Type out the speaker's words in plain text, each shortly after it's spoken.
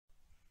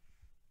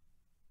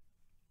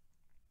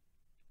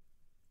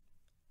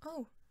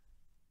Oh,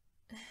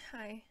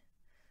 hi.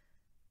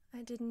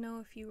 I didn't know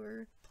if you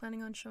were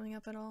planning on showing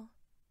up at all.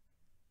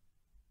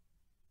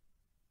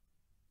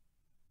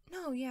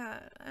 No, yeah,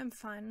 I'm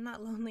fine. I'm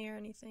not lonely or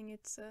anything.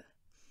 It's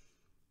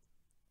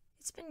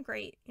been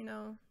great, you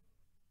know.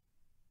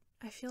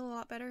 I feel a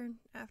lot better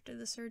after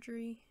the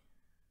surgery.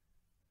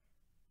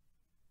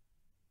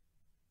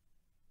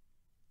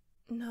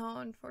 No,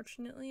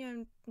 unfortunately,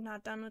 I'm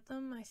not done with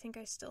them. I think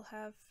I still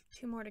have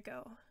two more to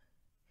go.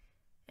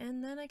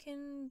 And then I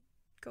can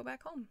go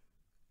back home.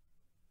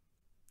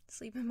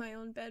 Sleep in my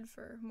own bed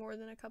for more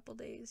than a couple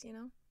days, you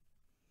know?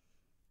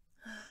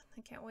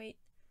 I can't wait.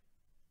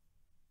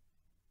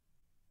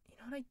 You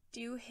know what I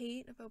do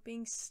hate about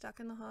being stuck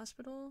in the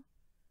hospital?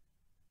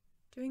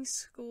 Doing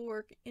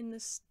schoolwork in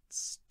this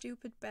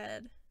stupid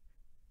bed.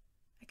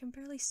 I can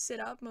barely sit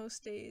up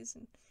most days,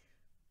 and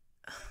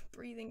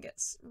breathing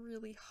gets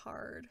really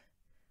hard.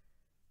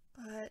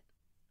 But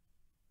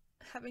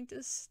having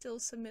to still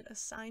submit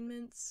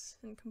assignments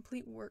and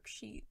complete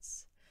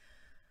worksheets,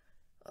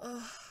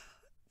 ugh,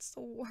 it's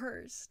the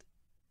worst.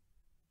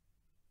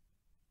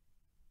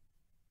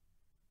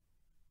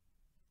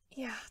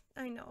 Yeah,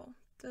 I know.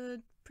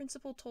 The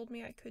principal told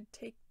me I could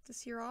take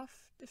this year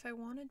off if I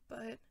wanted,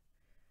 but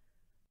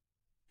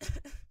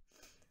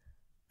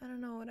I don't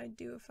know what I'd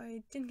do if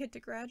I didn't get to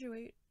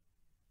graduate.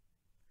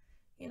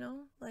 You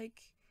know,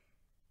 like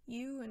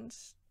you and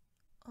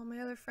all my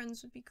other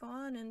friends would be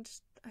gone, and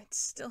I'd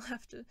still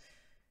have to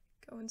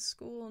go in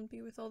school and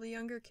be with all the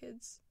younger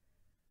kids.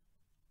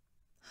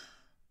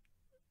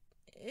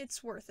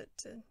 It's worth it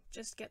to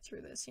just get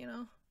through this, you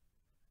know?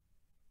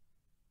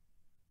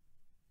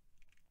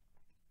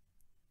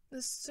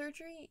 The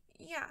surgery,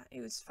 yeah,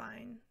 it was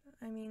fine.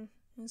 I mean,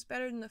 it was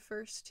better than the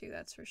first two,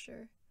 that's for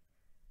sure.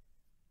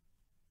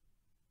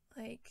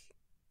 Like,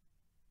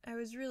 I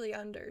was really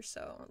under,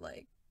 so,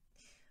 like,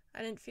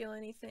 I didn't feel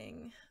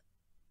anything.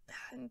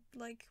 And,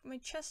 like, my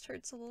chest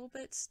hurts a little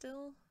bit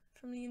still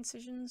from the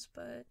incisions,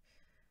 but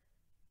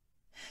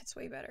it's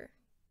way better.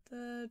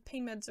 The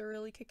pain meds are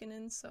really kicking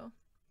in, so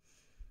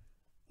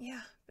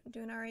yeah, been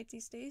doing alright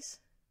these days.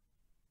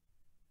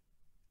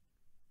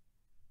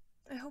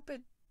 I hope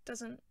it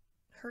doesn't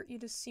hurt you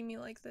to see me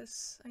like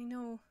this. I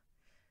know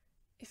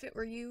if it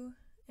were you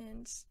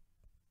and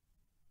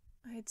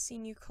I had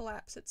seen you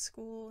collapse at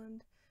school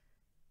and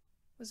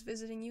was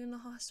visiting you in the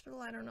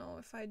hospital, I don't know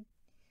if I'd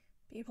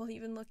be able to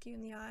even look you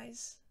in the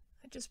eyes.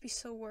 I'd just be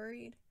so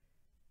worried.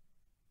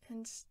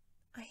 And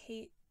I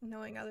hate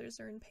knowing others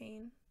are in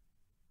pain.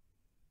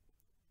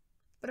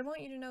 But I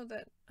want you to know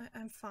that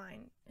I'm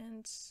fine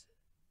and,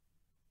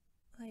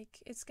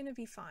 like, it's gonna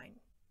be fine.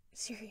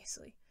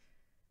 Seriously.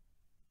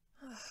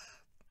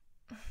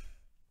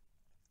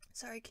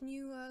 Sorry, can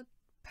you,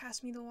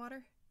 pass me the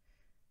water?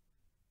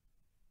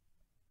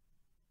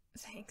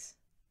 Thanks.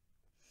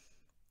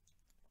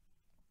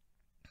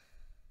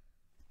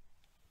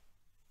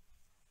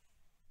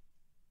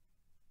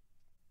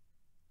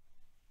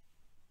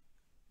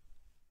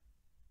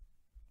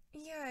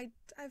 Yeah,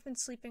 I've been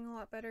sleeping a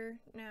lot better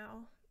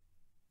now.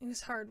 It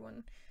was hard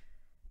when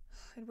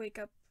I'd wake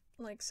up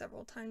like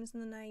several times in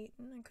the night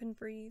and I couldn't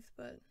breathe,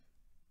 but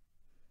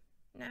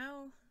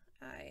now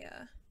I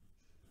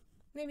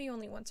maybe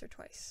only once or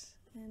twice,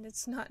 and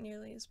it's not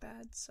nearly as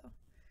bad, so.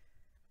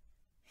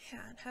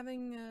 Yeah, and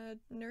having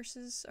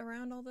nurses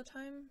around all the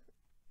time,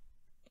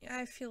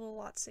 I feel a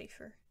lot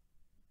safer.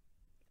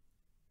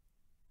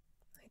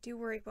 I do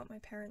worry about my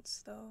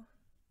parents, though.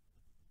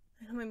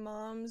 I know my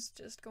mom's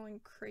just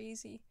going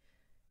crazy.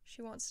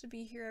 She wants to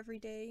be here every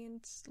day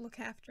and look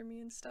after me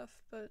and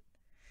stuff, but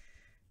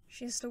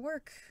she has to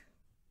work.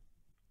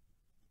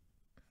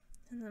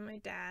 And then my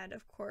dad,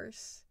 of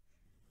course,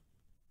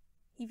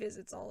 he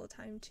visits all the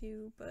time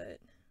too,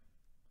 but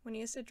when he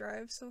has to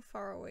drive so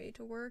far away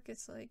to work,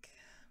 it's like.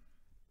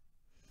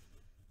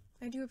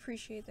 I do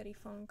appreciate that he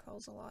phone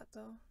calls a lot,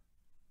 though.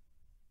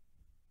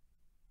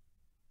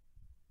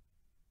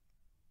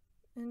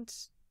 And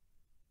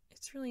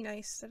it's really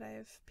nice that I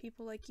have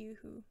people like you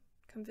who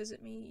come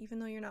visit me, even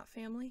though you're not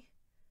family.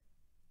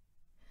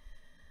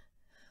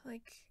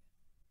 Like,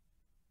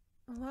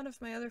 a lot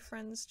of my other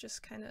friends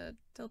just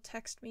they'll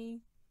text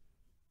me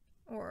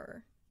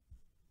or,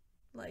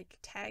 like,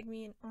 tag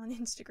me on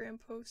Instagram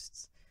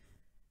posts.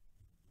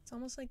 It's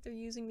almost like they're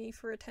using me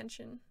for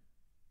attention,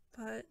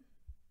 but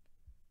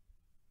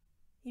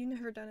you've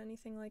never done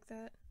anything like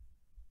that.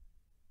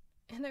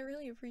 And I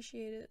really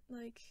appreciate it.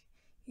 Like,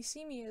 you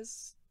see me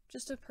as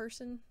just a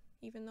person,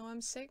 even though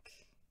I'm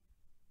sick.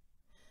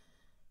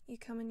 You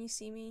come and you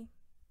see me,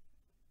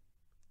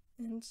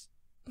 and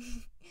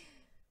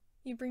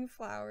you bring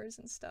flowers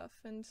and stuff,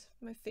 and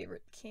my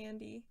favorite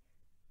candy,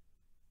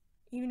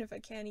 even if I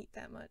can't eat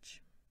that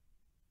much.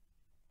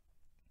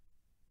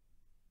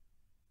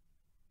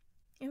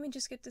 And we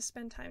just get to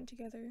spend time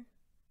together,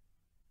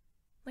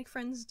 like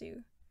friends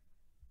do,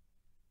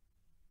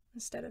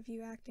 instead of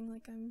you acting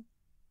like I'm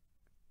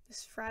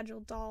this fragile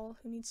doll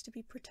who needs to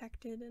be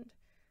protected and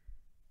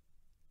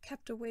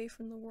kept away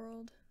from the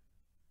world.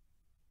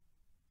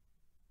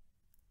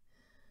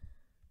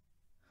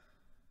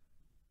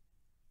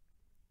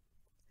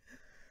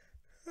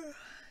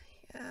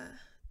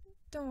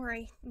 Don't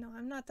worry. No,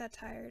 I'm not that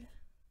tired.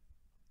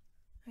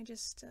 I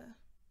just,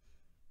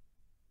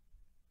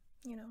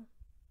 you know.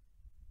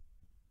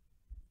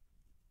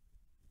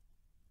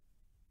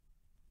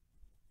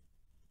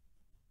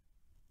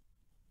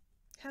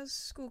 How's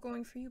school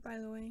going for you, by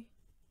the way?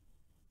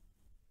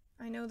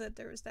 I know that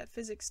there was that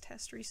physics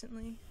test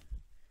recently.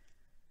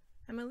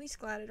 I'm at least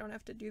glad I don't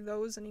have to do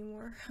those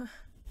anymore.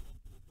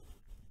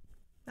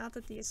 Not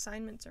that the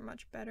assignments are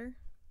much better,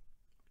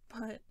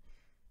 but...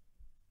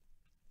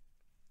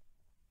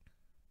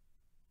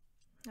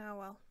 oh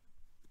well.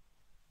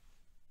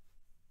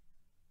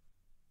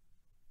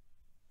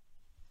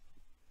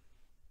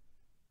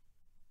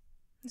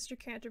 Mr.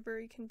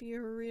 Canterbury can be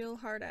a real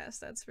hard ass,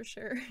 that's for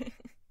sure.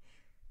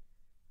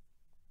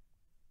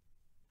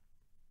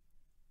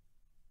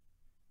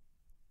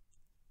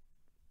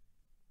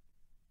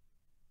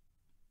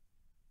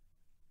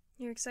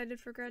 You're excited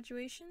for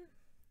graduation?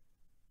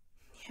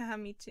 Yeah,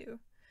 me too.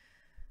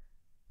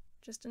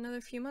 Just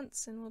another few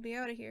months and we'll be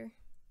out of here.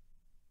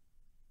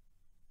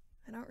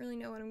 I don't really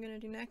know what I'm gonna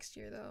do next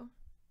year though,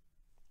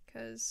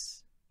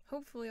 because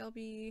hopefully I'll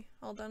be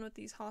all done with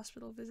these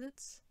hospital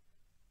visits.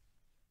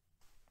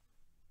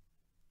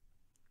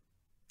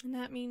 And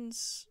that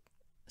means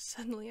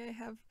suddenly I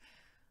have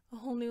a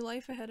whole new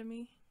life ahead of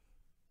me.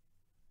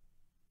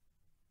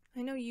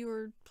 I know you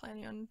were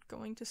planning on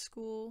going to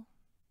school.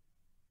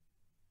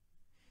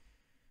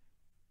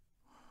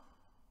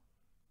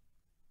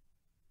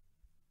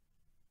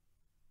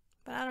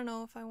 But I don't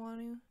know if I want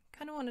to.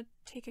 Kind of want to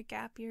take a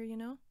gap year, you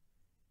know?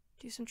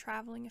 Do some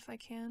traveling if I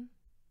can.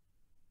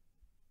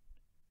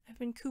 I've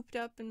been cooped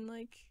up in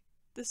like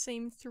the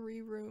same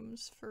 3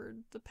 rooms for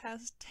the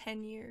past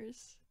 10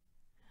 years.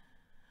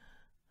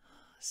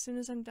 As soon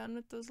as I'm done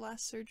with those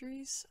last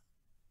surgeries,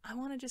 I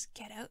want to just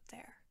get out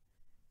there.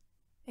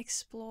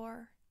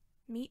 Explore.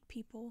 Meet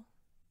people.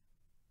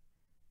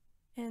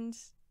 And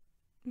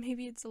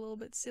maybe it's a little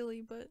bit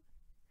silly, but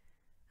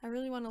I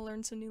really want to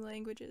learn some new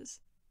languages.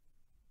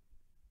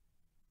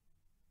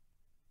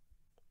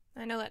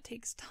 I know that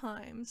takes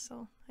time,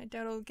 so I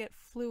doubt I'll get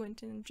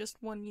fluent in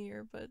just 1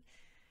 year, but it'd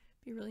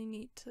be really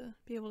neat to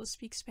be able to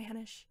speak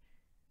Spanish.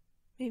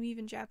 Maybe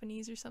even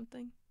Japanese or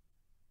something.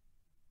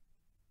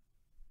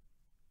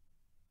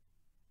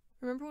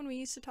 Remember when we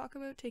used to talk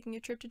about taking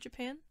a trip to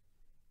Japan?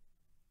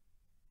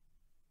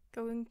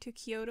 Going to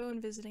Kyoto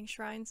and visiting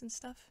shrines and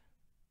stuff?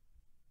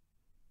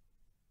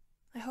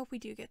 I hope we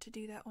do get to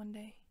do that one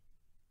day.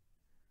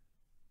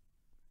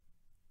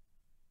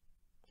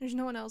 There's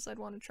no one else I'd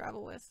want to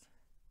travel with.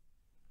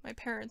 My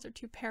parents are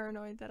too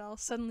paranoid that I'll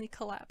suddenly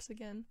collapse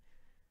again.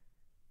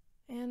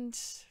 And,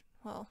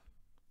 well,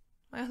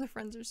 my other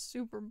friends are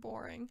super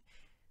boring.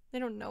 They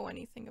don't know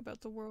anything about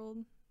the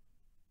world.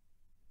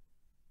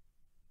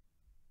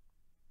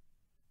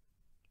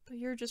 But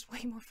you're just way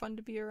more fun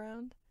to be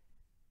around.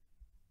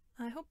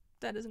 I hope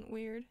that isn't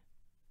weird.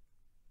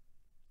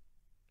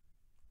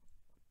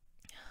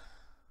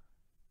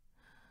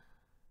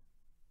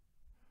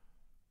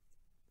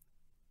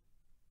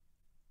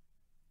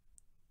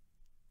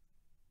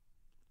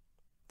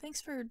 Thanks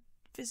for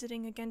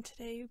visiting again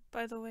today,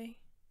 by the way.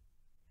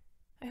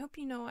 I hope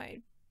you know I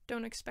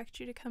don't expect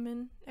you to come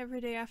in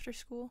every day after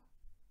school.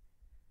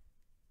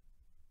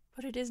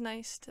 But it is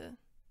nice to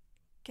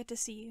get to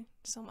see you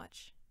so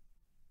much.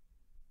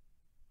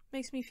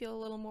 Makes me feel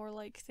a little more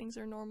like things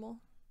are normal.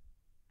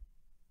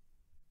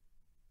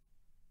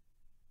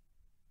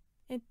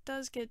 It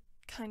does get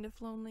kind of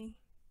lonely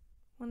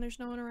when there's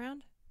no one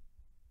around.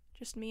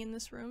 Just me in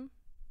this room.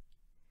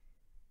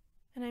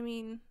 And I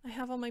mean, I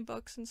have all my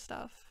books and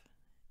stuff,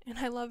 and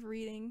I love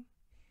reading.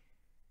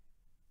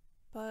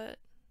 But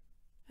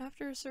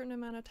after a certain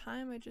amount of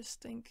time, I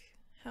just think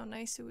how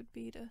nice it would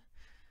be to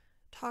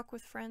talk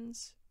with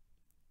friends.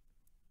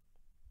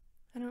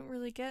 I don't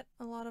really get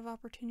a lot of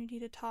opportunity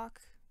to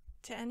talk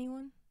to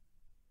anyone.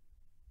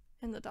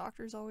 And the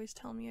doctors always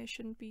tell me I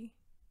shouldn't be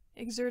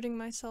exerting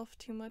myself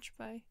too much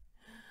by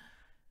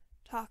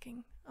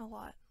talking a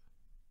lot.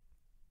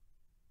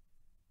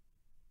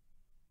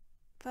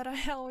 But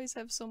I always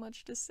have so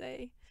much to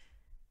say,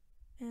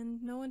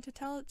 and no one to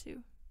tell it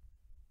to.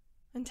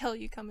 Until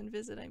you come and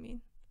visit, I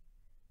mean.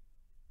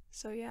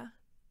 So yeah,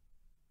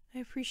 I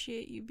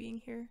appreciate you being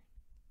here.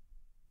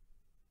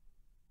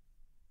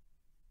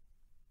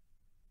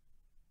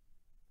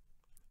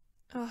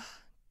 Ugh,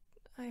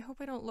 I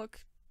hope I don't look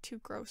too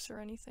gross or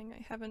anything.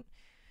 I haven't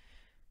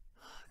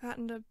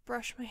gotten to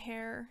brush my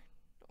hair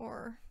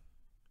or,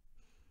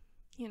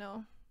 you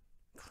know,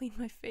 clean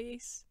my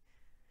face.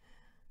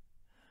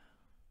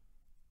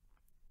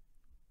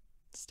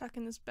 Stuck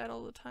in this bed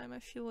all the time, I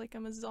feel like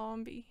I'm a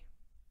zombie.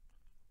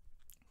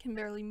 Can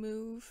barely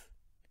move.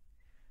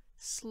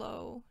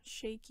 Slow,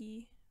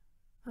 shaky,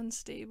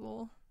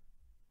 unstable.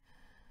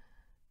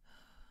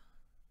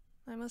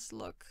 I must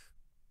look...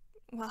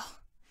 well,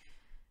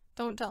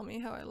 don't tell me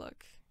how I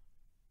look.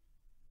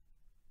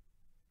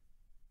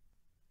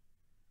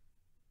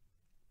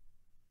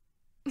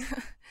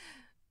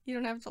 You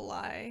don't have to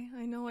lie.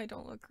 I know I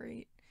don't look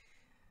great.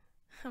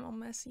 I'm all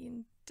messy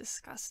and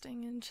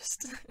disgusting and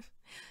just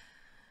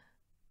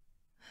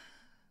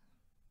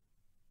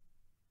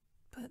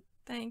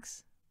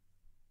Thanks.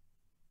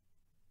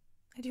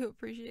 I do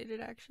appreciate it,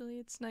 actually.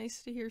 It's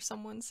nice to hear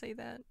someone say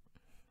that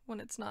when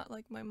it's not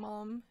like my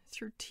mom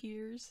through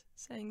tears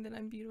saying that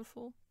I'm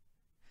beautiful.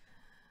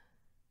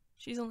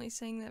 She's only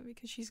saying that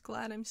because she's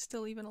glad I'm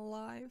still even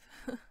alive.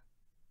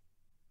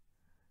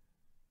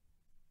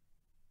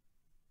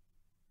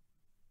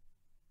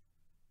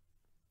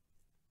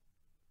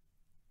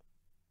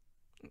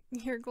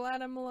 You're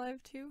glad I'm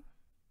alive too?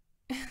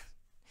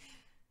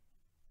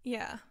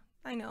 Yeah,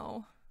 I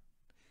know.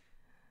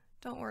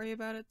 Don't worry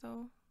about it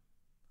though.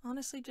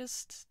 Honestly,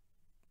 just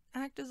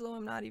act as though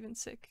I'm not even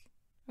sick,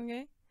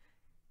 okay?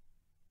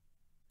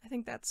 I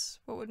think that's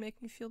what would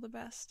make me feel the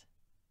best.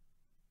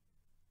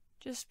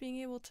 Just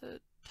being able to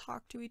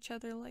talk to each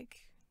other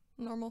like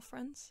normal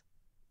friends.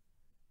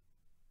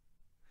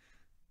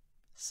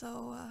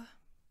 So,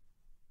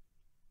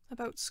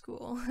 about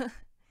school.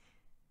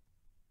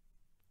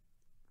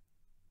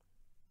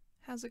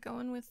 How's it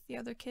going with the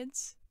other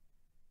kids?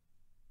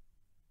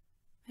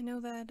 I know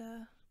that,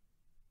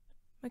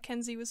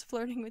 Mackenzie was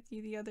flirting with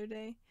you the other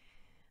day.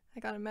 I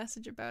got a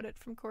message about it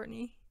from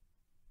Courtney.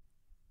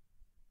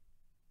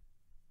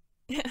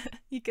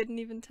 You couldn't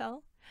even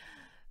tell?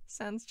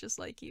 Sounds just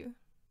like you.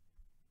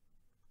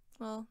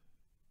 Well,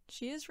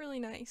 she is really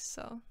nice,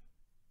 so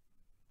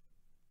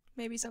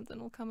maybe something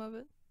will come of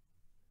it.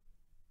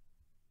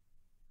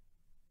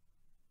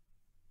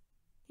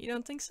 You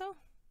don't think so?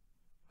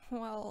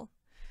 Well,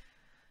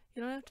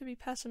 you don't have to be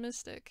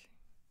pessimistic.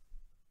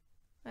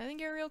 I think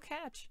you're a real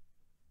catch.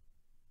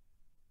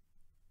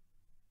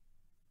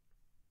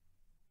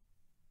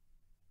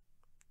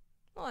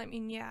 Well, I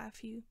mean, yeah,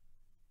 if you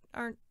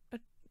aren't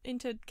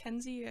into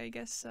Kenzie, I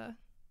guess,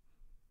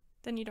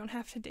 then you don't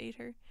have to date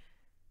her.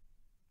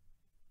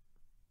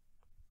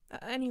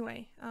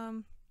 Anyway,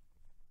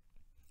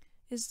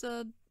 is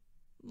the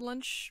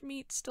lunch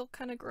meat still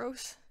kinda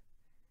gross?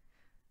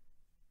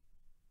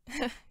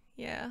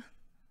 Yeah.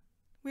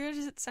 Weird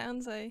as it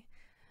sounds, I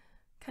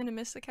kinda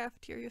miss the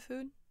cafeteria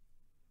food.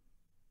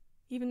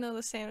 Even though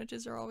the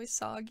sandwiches are always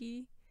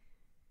soggy.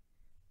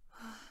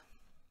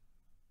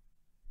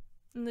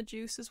 And the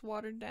juice is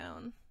watered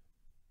down.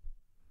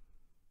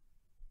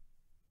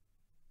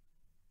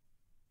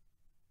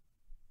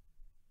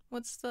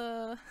 What's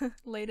the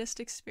latest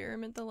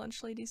experiment the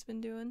lunch lady's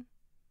been doing?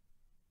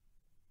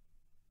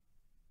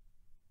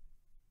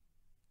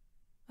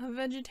 A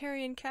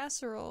vegetarian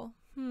casserole.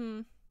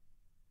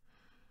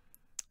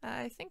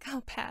 I think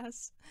I'll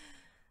pass.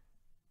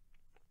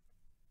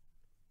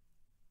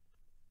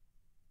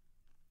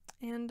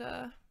 And,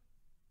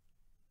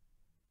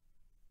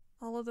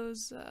 all of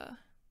those,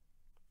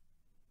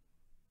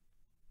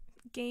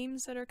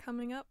 games that are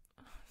coming up,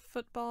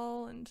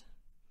 football and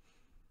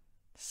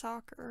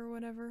soccer or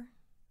whatever.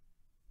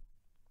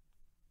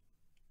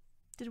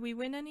 Did we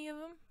win any of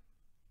them?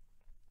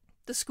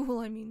 The school,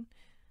 I mean.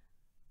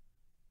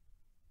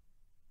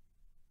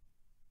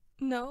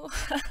 No,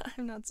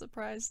 I'm not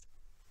surprised.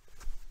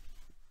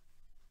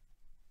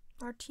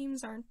 Our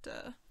teams aren't,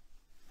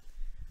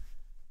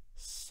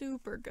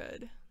 super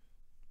good,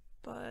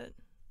 but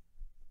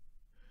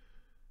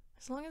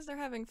as long as they're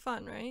having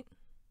fun, right?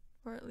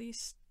 Or at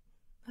least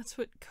that's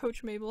what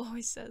Coach Mabel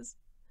always says.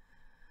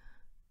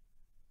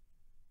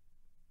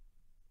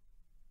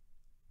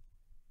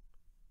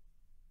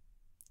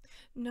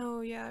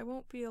 No, yeah, I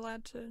won't be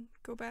allowed to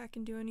go back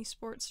and do any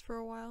sports for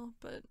a while,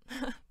 but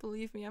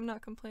believe me, I'm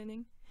not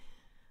complaining.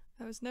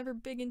 I was never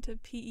big into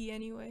PE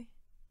anyway.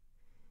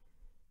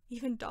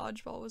 Even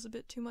dodgeball was a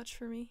bit too much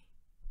for me.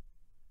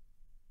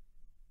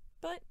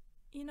 But,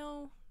 you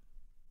know,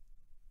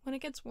 when it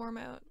gets warm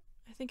out,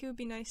 I think it would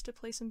be nice to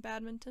play some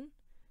badminton.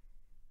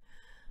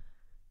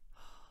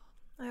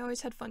 I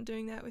always had fun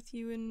doing that with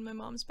you in my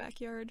mom's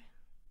backyard.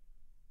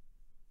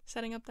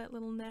 Setting up that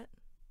little net.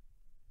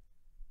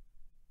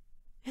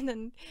 And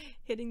then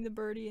hitting the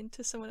birdie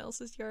into someone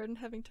else's yard and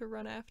having to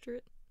run after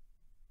it.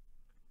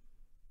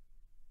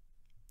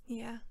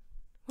 Yeah,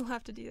 we'll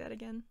have to do that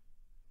again.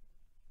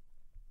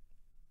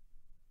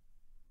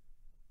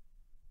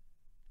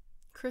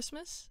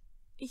 Christmas?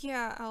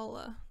 Yeah,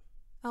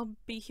 I'll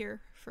be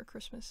here for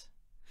Christmas.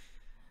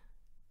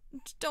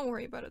 Don't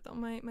worry about it though.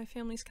 My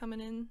family's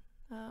coming in.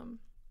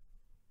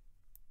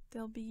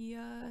 They'll be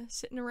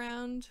sitting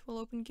around. We'll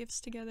open gifts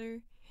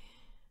together.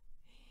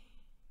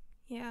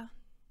 Yeah,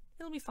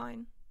 it'll be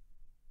fine.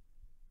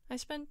 I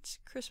spent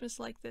Christmas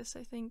like this,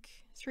 I think,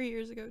 3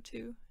 years ago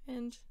too,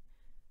 and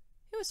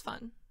it was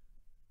fun.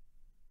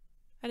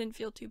 I didn't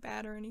feel too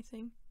bad or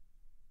anything.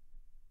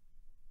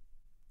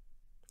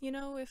 You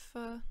know, if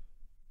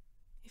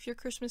your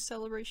Christmas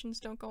celebrations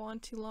don't go on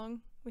too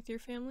long with your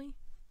family,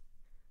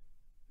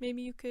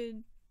 maybe you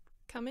could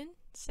come in,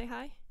 say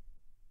hi.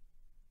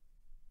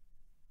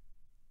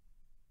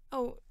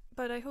 Oh,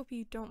 but I hope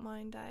you don't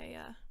mind I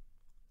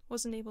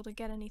wasn't able to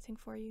get anything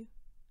for you.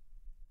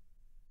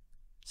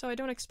 So I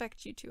don't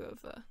expect you to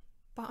have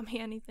bought me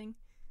anything.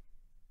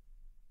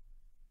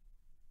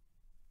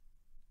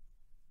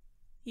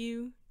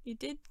 You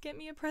did get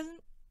me a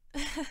present?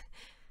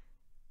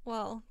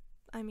 Well,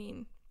 I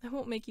mean, I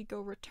won't make you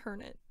go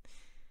return it.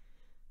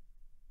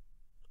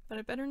 but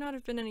it better not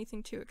have been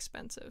anything too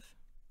expensive.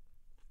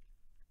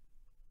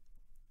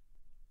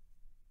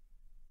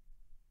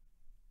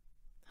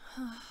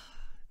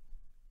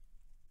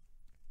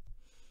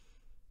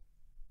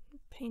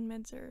 Pain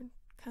meds are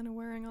kind of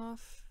wearing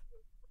off.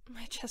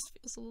 My chest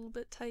feels a little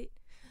bit tight.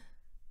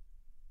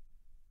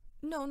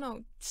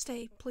 No,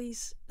 stay,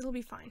 please. It'll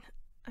be fine.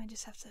 I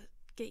just have to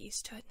get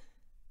used to it.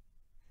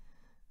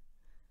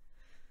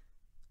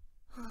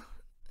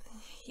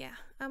 Yeah,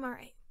 I'm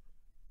alright.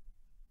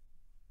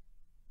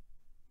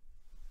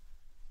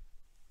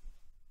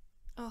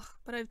 Ugh,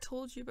 but I've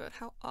told you about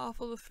how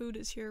awful the food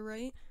is here,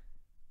 right?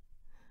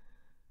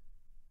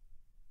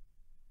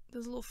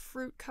 Those little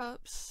fruit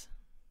cups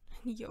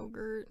and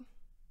yogurt.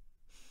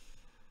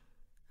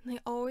 And they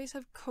always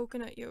have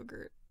coconut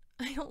yogurt.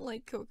 I don't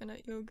like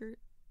coconut yogurt.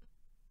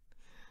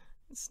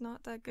 It's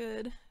not that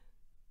good.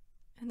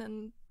 And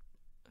then,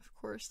 of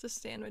course, the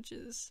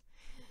sandwiches.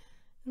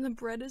 And the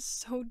bread is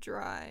so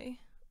dry.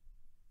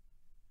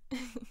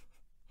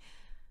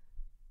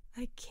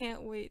 I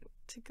can't wait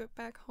to go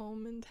back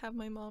home and have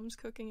my mom's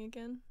cooking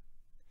again.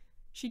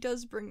 She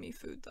does bring me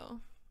food though.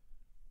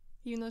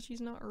 Even though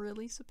she's not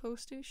really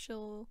supposed to,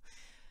 she'll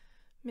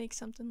make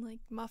something like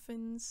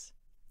muffins,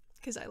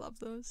 because I love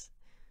those,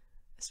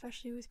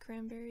 especially with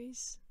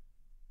cranberries.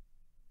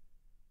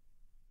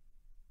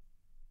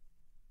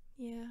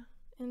 Yeah,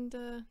 and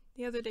the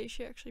other day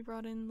she actually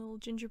brought in little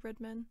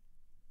gingerbread men.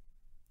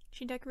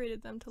 She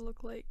decorated them to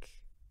look like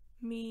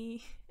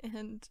me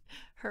and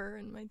her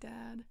and my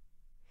dad.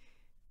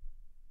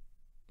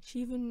 She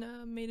even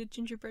made a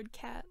gingerbread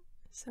cat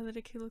so that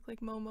it could look like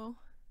Momo.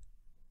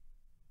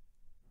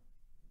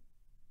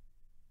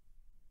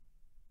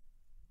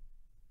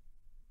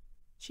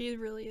 She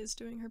really is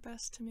doing her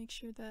best to make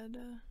sure that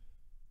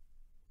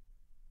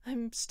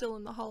I'm still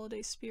in the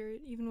holiday spirit,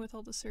 even with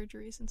all the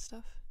surgeries and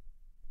stuff.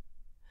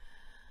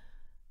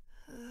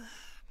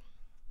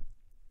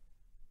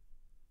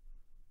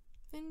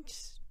 And,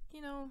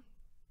 you know,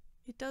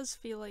 it does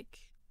feel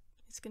like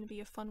it's gonna be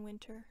a fun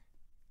winter.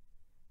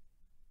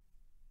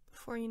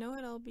 Before you know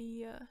it, I'll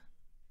be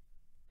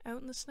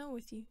out in the snow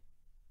with you.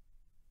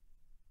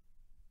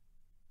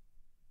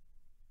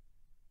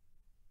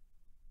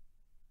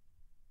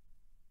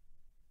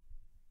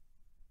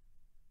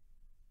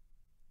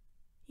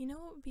 You know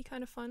what would be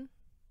kind of fun?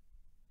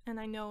 And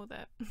I know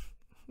that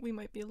we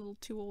might be a little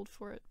too old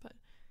for it, but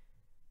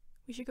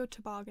we should go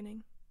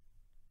tobogganing.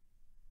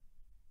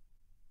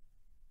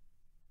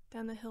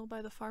 Down the hill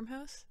by the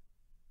farmhouse?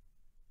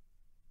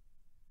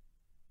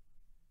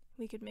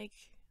 We could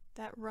make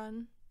that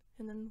run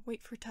and then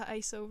wait for it to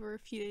ice over a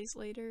few days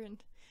later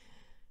and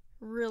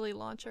really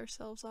launch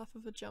ourselves off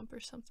of a jump or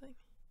something.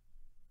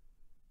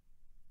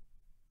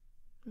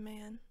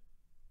 Man,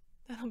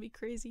 that'll be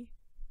crazy.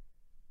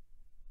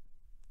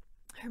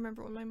 I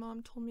remember when my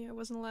mom told me I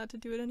wasn't allowed to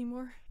do it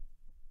anymore,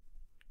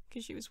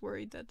 because she was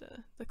worried that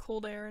the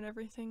cold air and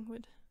everything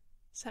would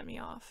set me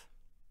off.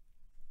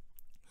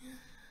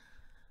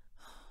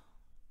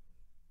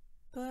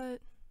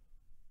 But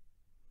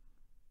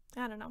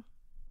I don't know.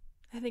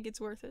 I think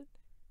it's worth it.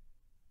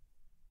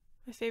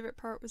 My favorite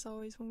part was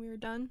always when we were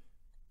done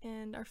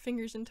and our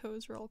fingers and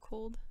toes were all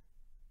cold.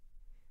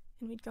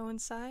 And we'd go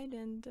inside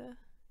and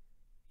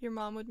your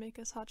mom would make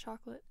us hot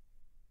chocolate.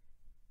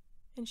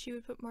 And she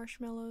would put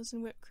marshmallows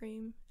and whipped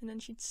cream, and then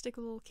she'd stick a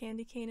little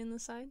candy cane in the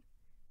side.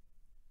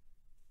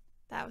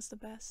 That was the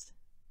best.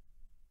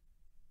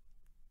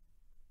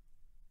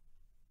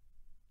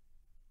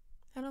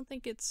 I don't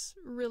think it's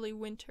really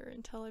winter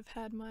until I've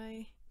had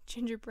my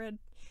gingerbread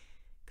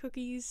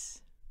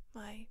cookies,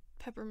 my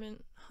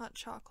peppermint hot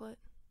chocolate,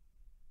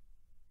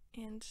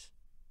 and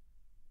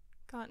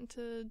gotten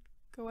to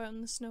go out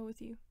in the snow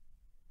with you.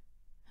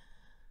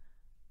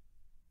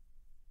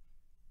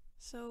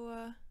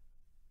 So,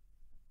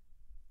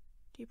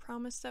 do you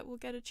promise that we'll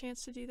get a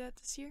chance to do that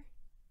this year?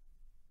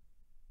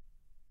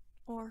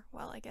 Or,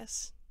 well, I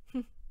guess,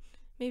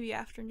 maybe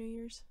after New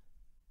Year's.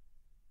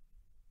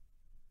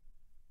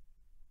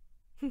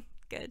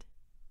 Good.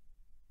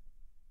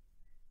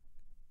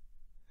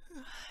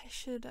 I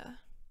should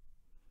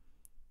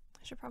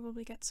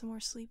probably get some more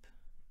sleep.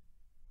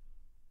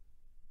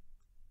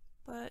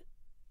 But,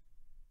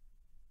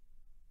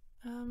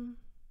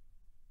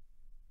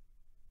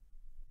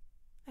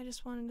 I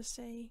just wanted to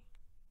say,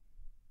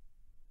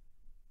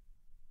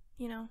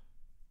 you know,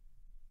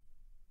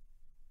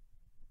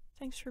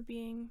 thanks for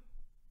being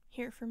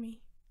here for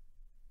me.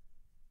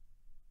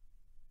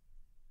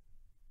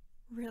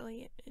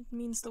 Really, it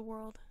means the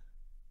world.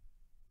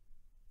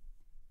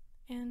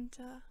 And,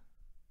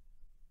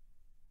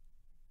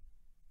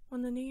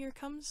 when the new year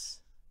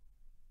comes,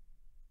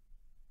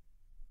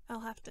 I'll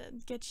have to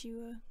get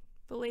you a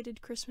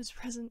belated Christmas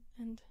present,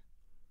 and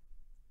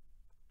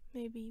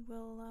maybe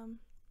we'll,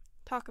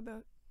 talk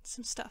about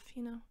some stuff,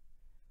 you know.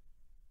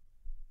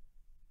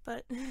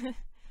 But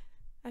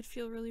I'd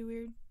feel really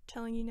weird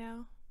telling you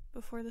now,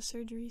 before the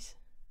surgeries.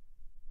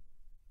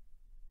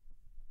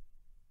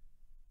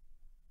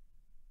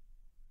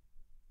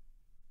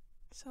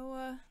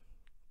 So,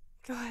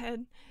 go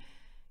ahead.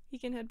 You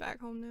can head back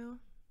home now.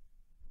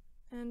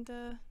 And,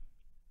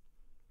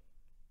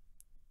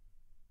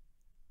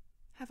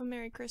 have a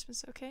Merry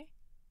Christmas, okay?